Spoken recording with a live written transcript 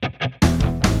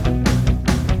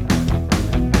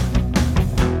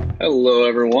Hello,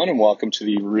 everyone, and welcome to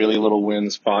the Really Little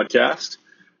Wins podcast.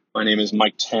 My name is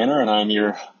Mike Tanner, and I'm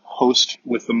your host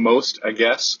with the most, I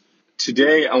guess.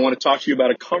 Today, I want to talk to you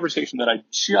about a conversation that I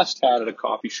just had at a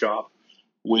coffee shop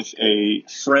with a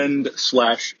friend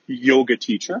slash yoga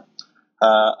teacher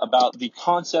about the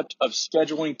concept of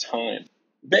scheduling time.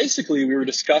 Basically, we were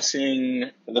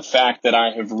discussing the fact that I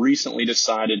have recently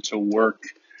decided to work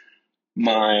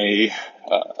my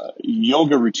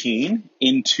yoga routine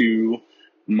into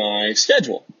my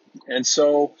schedule. And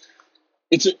so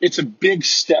it's a big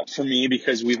step for me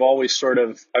because I've always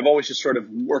just sort of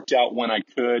worked out when I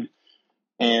could,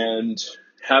 and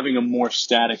having a more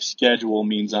static schedule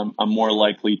means I'm more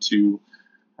likely to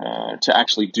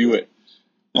actually do it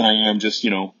than I am just,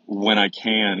 when I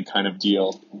can kind of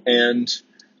deal. And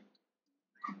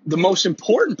the most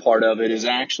important part of it is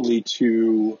actually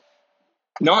to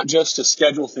not just to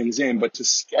schedule things in, but to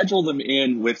schedule them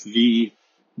in with the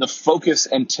focus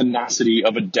and tenacity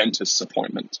of a dentist's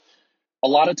appointment. A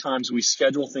lot of times we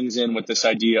schedule things in with this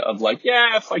idea of like,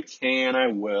 yeah, if I can, I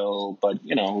will, but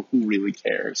who really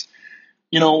cares?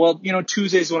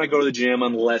 Tuesdays when I go to the gym,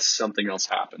 unless something else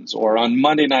happens, or on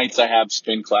Monday nights I have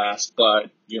spin class,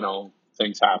 but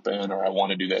things happen, or I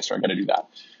want to do this, or I got to do that.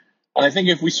 And I think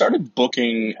if we started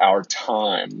booking our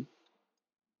time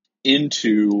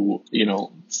into,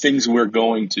 things we're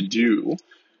going to do,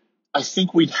 I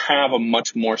think we'd have a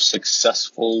much more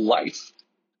successful life.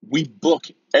 We book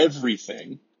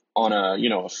everything on a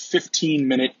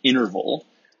 15-minute interval,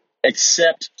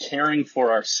 except caring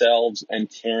for ourselves and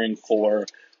caring for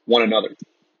one another.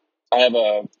 I have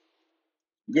a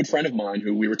good friend of mine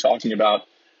who we were talking about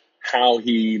how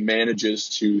he manages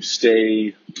to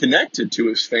stay connected to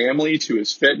his family, to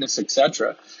his fitness,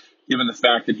 etc., given the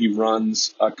fact that he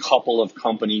runs a couple of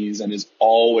companies and is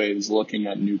always looking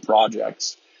at new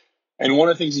projects. And one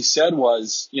of the things he said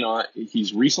was,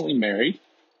 he's recently married,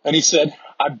 and he said,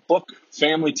 I book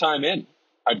family time in.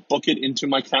 I book it into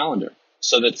my calendar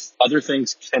so that other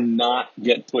things cannot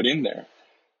get put in there.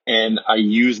 And I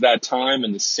use that time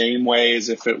in the same way as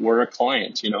if it were a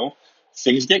client,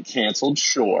 Things get canceled,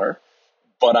 sure,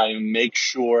 but I make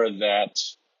sure that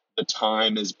the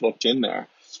time is booked in there.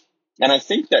 And I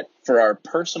think that for our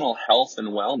personal health and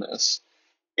wellness,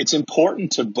 it's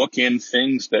important to book in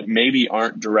things that maybe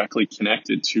aren't directly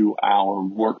connected to our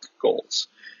work goals.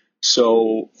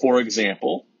 So, for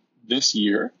example, this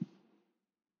year,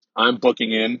 I'm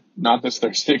booking in, not this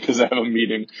Thursday because I have a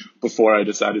meeting before I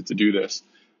decided to do this,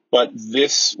 but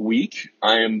this week,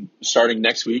 starting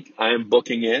next week, I am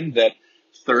booking in that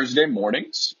Thursday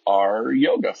mornings are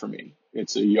yoga for me.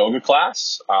 It's a yoga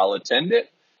class. I'll attend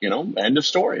it, end of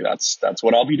story. That's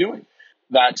what I'll be doing.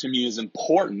 That to me is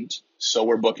important, so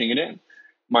we're booking it in.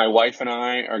 My wife and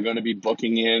I are going to be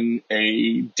booking in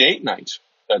a date night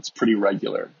that's pretty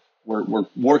regular. We're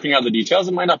working out the details.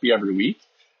 It might not be every week,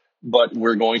 but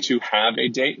we're going to have a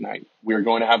date night. We're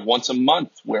going to have once a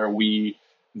month where we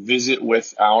visit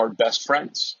with our best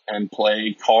friends and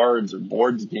play cards or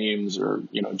board games or,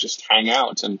 just hang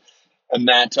out. And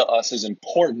that to us is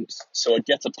important. So it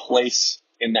gets a place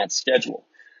in that schedule.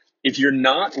 If you're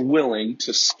not willing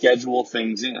to schedule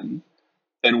things in,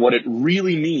 then what it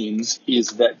really means is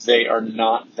that they are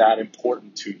not that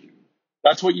important to you.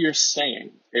 That's what you're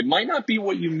saying. It might not be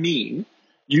what you mean.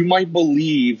 You might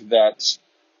believe that,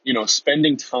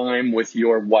 spending time with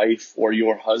your wife or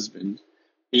your husband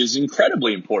is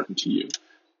incredibly important to you.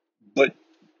 But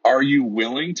are you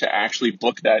willing to actually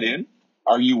book that in?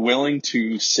 Are you willing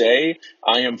to say,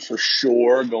 I am for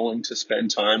sure going to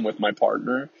spend time with my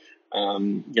partner,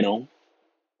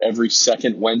 every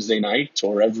second Wednesday night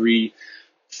or every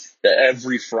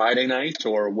Friday night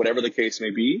or whatever the case may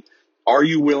be? Are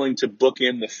you willing to book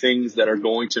in the things that are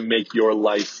going to make your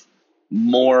life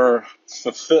more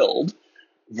fulfilled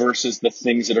versus the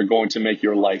things that are going to make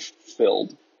your life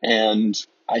filled? And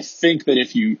I think that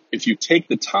if you take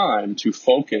the time to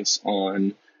focus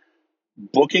on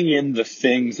booking in the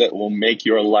things that will make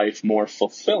your life more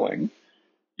fulfilling,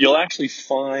 you'll actually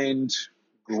find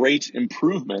great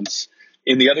improvements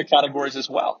in the other categories as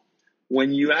well.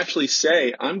 When you actually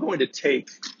say, I'm going to take,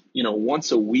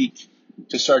 once a week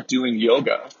to start doing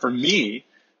yoga, for me,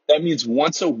 that means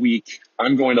once a week,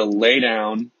 I'm going to lay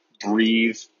down,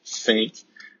 breathe, think,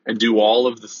 and do all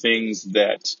of the things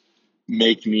that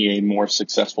make me a more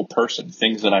successful person,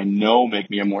 things that I know make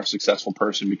me a more successful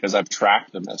person because I've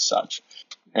tracked them as such.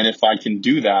 And if I can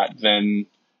do that, then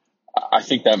I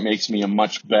think that makes me a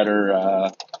much better,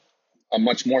 a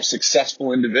much more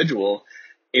successful individual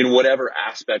in whatever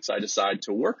aspects I decide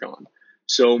to work on.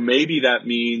 So maybe that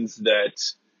means that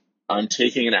I'm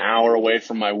taking an hour away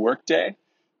from my workday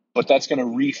but that's going to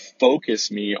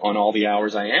refocus me on all the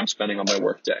hours I am spending on my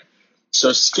workday.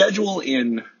 So schedule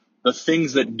in the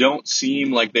things that don't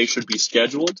seem like they should be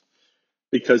scheduled,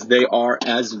 because they are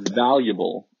as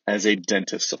valuable as a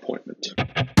dentist's appointment.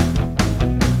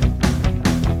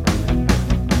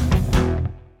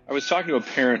 I was talking to a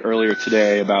parent earlier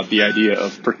today about the idea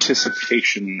of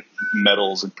participation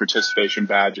medals and participation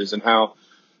badges, and how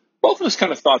both of us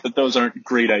kind of thought that those aren't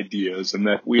great ideas, and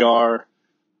that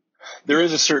there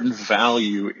is a certain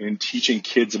value in teaching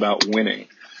kids about winning.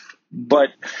 But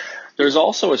there's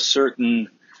also a certain,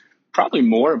 probably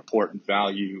more important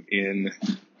value in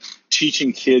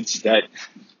teaching kids that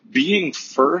being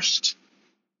first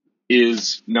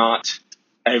is not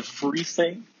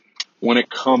everything when it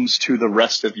comes to the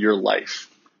rest of your life.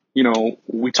 You know,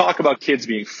 we talk about kids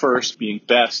being first, being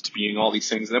best, being all these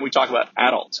things, and then we talk about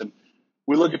adults, and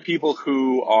we look at people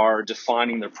who are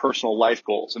defining their personal life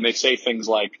goals, and they say things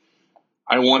like,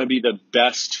 I want to be the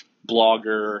best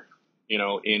blogger,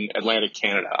 in Atlantic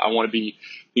Canada. I want to be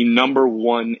the number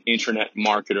one internet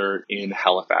marketer in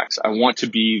Halifax. I want to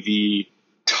be the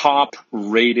top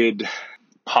rated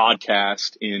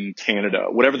podcast in Canada,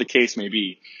 whatever the case may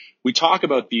be. We talk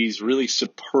about these really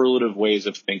superlative ways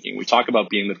of thinking. We talk about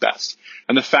being the best.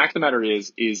 And the fact of the matter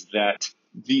is that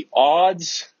the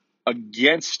odds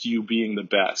against you being the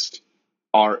best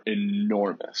are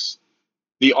enormous.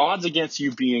 The odds against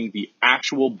you being the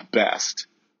actual best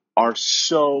are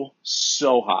so,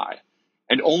 so high.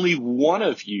 And only one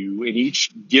of you in each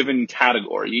given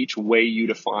category, each way you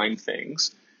define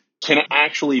things, can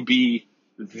actually be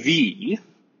the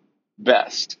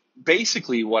best.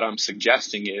 Basically, what I'm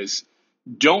suggesting is,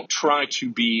 don't try to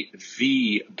be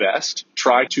the best.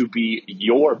 Try to be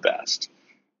your best.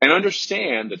 And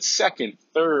understand that second,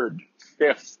 third,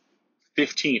 fifth,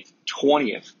 15th,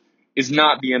 20th is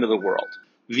not the end of the world.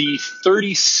 The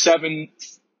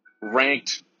 37th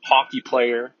ranked hockey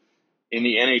player in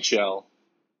the NHL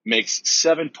makes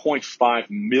 $7.5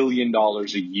 million a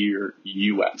year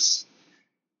US.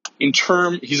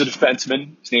 He's a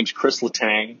defenseman. His name's Chris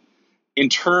Letang. In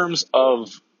terms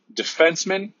of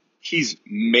defensemen, he's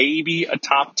maybe a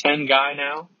top 10 guy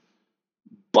now,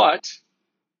 but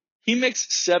he makes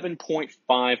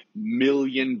 $7.5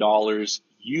 million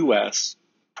US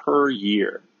per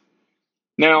year.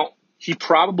 Now, he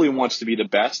probably wants to be the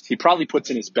best. He probably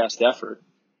puts in his best effort.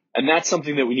 And that's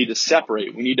something that we need to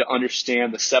separate. We need to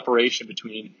understand the separation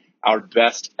between our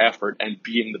best effort and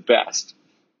being the best.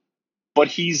 But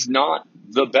he's not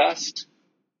the best,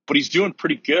 but he's doing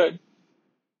pretty good.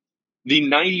 The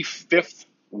 95th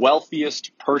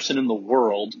wealthiest person in the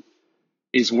world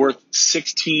is worth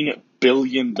 $16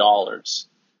 billion.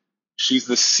 She's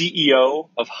the CEO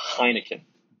of Heineken.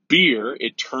 Beer,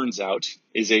 it turns out,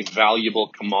 is a valuable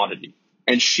commodity.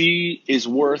 And she is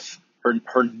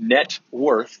her net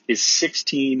worth is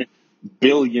 $16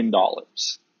 billion.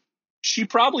 She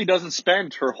probably doesn't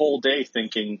spend her whole day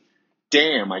thinking,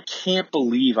 damn, I can't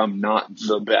believe I'm not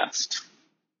the best.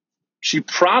 She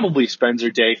probably spends her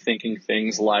day thinking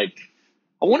things like,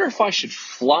 I wonder if I should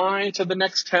fly to the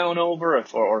next town over,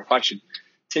 or if I should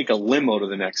take a limo to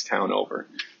the next town over.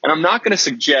 And I'm not going to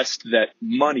suggest that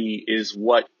money is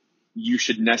what you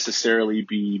should necessarily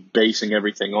be basing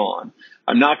everything on.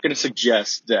 I'm not going to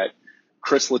suggest that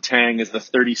Chris Letang is the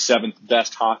 37th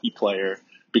best hockey player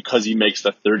because he makes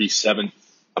the 37th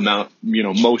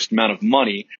most amount of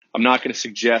money. I'm not going to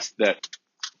suggest that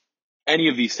any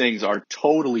of these things are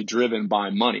totally driven by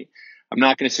money. I'm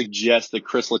not going to suggest that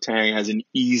Chris Letang has an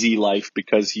easy life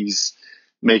because he's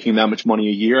making that much money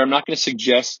a year. I'm not going to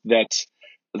suggest that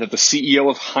the CEO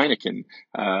of Heineken,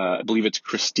 I believe it's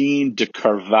Christine de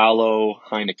Carvalho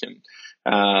Heineken,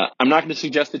 I'm not going to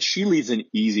suggest that she leads an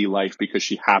easy life because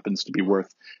she happens to be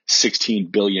worth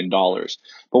 $16 billion.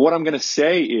 But what I'm going to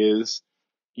say is,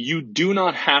 you do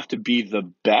not have to be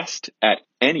the best at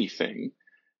anything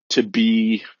to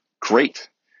be great.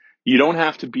 You don't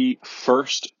have to be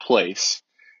first place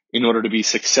in order to be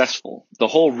successful. The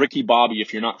whole Ricky Bobby,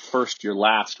 if you're not first, you're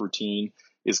last routine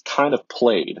is kind of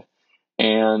played.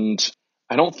 And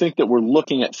I don't think that we're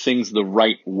looking at things the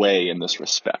right way in this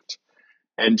respect.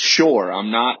 And sure, I'm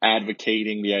not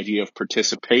advocating the idea of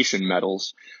participation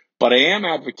medals, but I am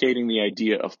advocating the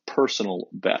idea of personal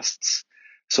bests.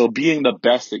 So being the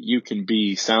best that you can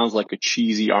be sounds like a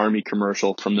cheesy Army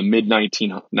commercial from the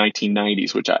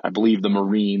mid-1990s, which I believe the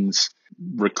Marines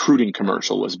recruiting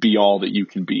commercial was, be all that you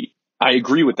can be. I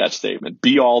agree with that statement.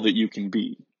 Be all that you can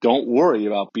be. Don't worry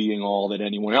about being all that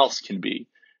anyone else can be.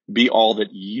 Be all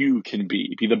that you can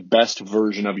be. Be the best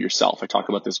version of yourself. I talk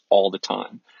about this all the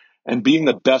time. And being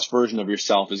the best version of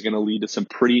yourself is going to lead to some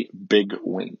pretty big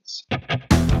wins.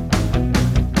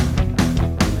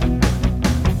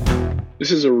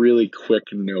 This is a really quick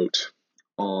note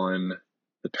on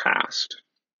the past,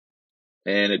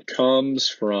 and it comes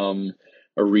from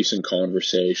a recent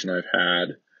conversation I've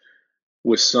had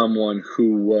with someone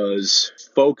who was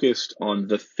focused on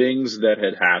the things that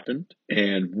had happened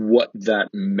and what that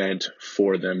meant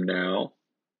for them now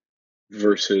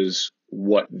versus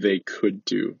what they could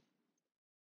do.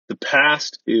 The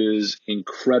past is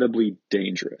incredibly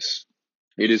dangerous.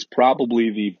 It is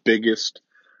probably the biggest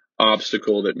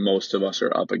obstacle that most of us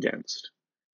are up against.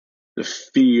 The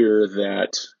fear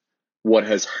that what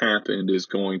has happened is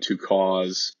going to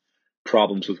cause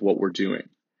problems with what we're doing.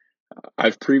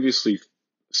 I've previously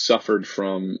suffered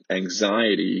from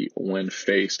anxiety when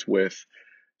faced with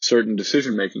certain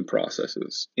decision-making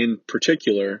processes. In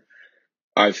particular,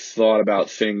 I've thought about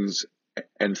things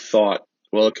and thought,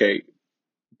 well, okay,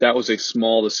 that was a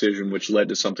small decision which led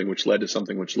to something, which led to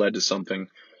something, which led to something,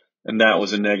 and that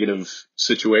was a negative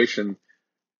situation.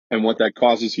 And what that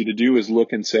causes you to do is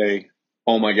look and say,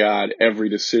 oh my God, every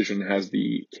decision has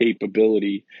the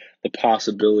capability, the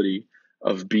possibility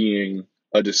of being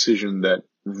a decision that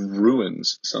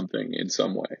ruins something in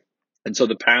some way. And so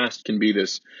the past can be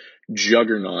this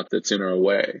juggernaut that's in our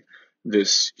way,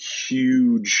 this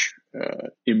huge,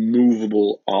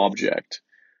 immovable object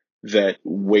that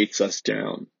weights us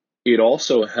down. It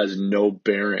also has no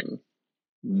bearing,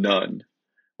 none,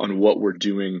 on what we're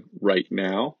doing right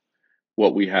now,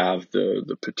 what we have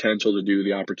the potential to do,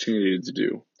 the opportunity to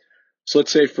do. So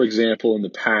let's say, for example, in the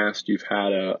past, you've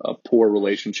had a poor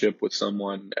relationship with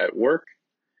someone at work,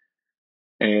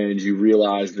 and you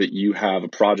realize that you have a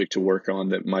project to work on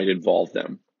that might involve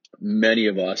them. Many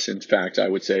of us, in fact, I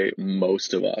would say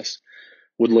most of us,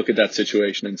 would look at that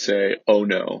situation and say, oh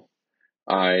no,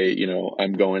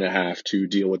 I'm going to have to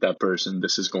deal with that person.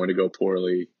 This is going to go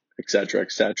poorly, et cetera,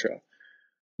 et cetera.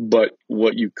 But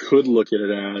what you could look at it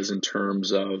as in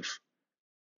terms of,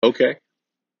 okay,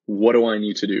 what do I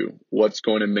need to do? What's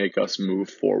going to make us move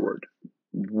forward?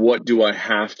 What do I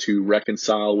have to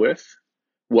reconcile with?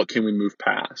 What can we move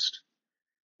past?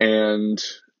 And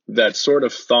that sort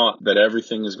of thought that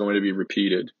everything is going to be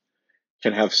repeated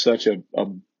can have such a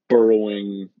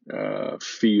burrowing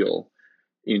feel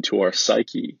into our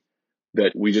psyche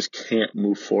that we just can't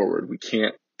move forward. We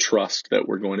can't trust that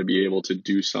we're going to be able to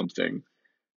do something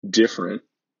different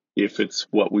if it's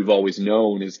what we've always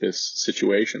known is this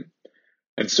situation.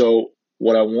 And so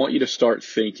what I want you to start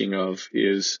thinking of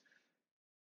is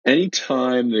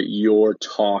anytime that you're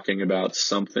talking about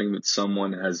something that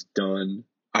someone has done,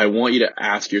 I want you to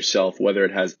ask yourself whether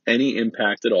it has any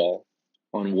impact at all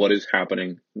on what is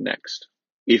happening next.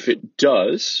 If it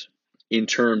does, in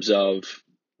terms of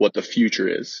what the future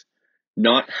is,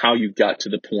 not how you got to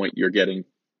the point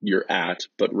you're at,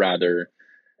 but rather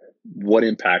what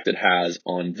impact it has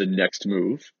on the next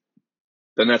move,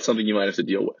 then that's something you might have to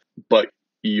deal with. But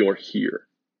you're here.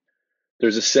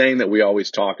 There's a saying that we always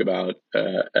talk about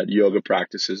at yoga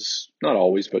practices, not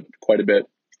always, but quite a bit,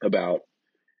 about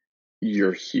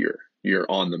you're here. You're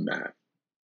on the mat.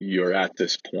 You're at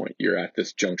this point. You're at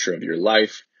this juncture of your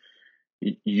life.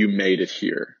 You made it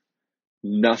here.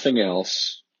 Nothing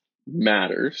else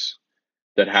matters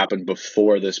that happened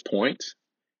before this point.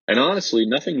 And honestly,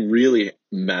 nothing really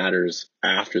matters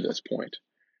after this point.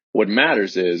 What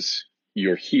matters is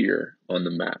you're here on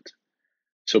the mat.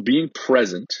 So being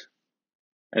present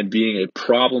and being a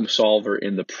problem solver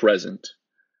in the present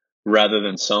rather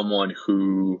than someone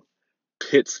who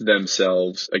pits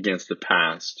themselves against the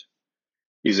past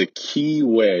is a key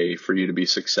way for you to be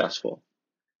successful.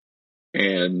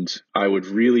 And I would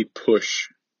really push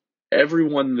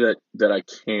everyone that I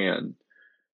can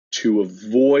to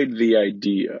avoid the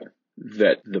idea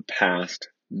that the past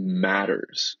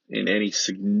matters in any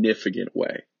significant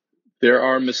way. There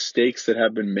are mistakes that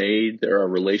have been made. There are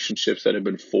relationships that have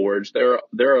been forged.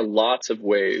 There are lots of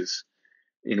ways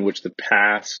in which the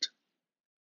past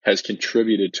has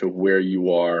contributed to where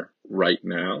you are right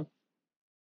now.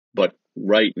 But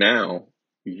right now,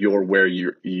 you're where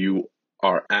you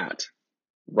are at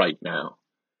right now.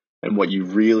 And what you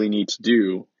really need to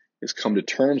do is come to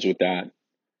terms with that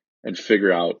and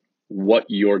figure out what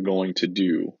you're going to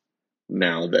do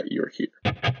now that you're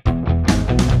here.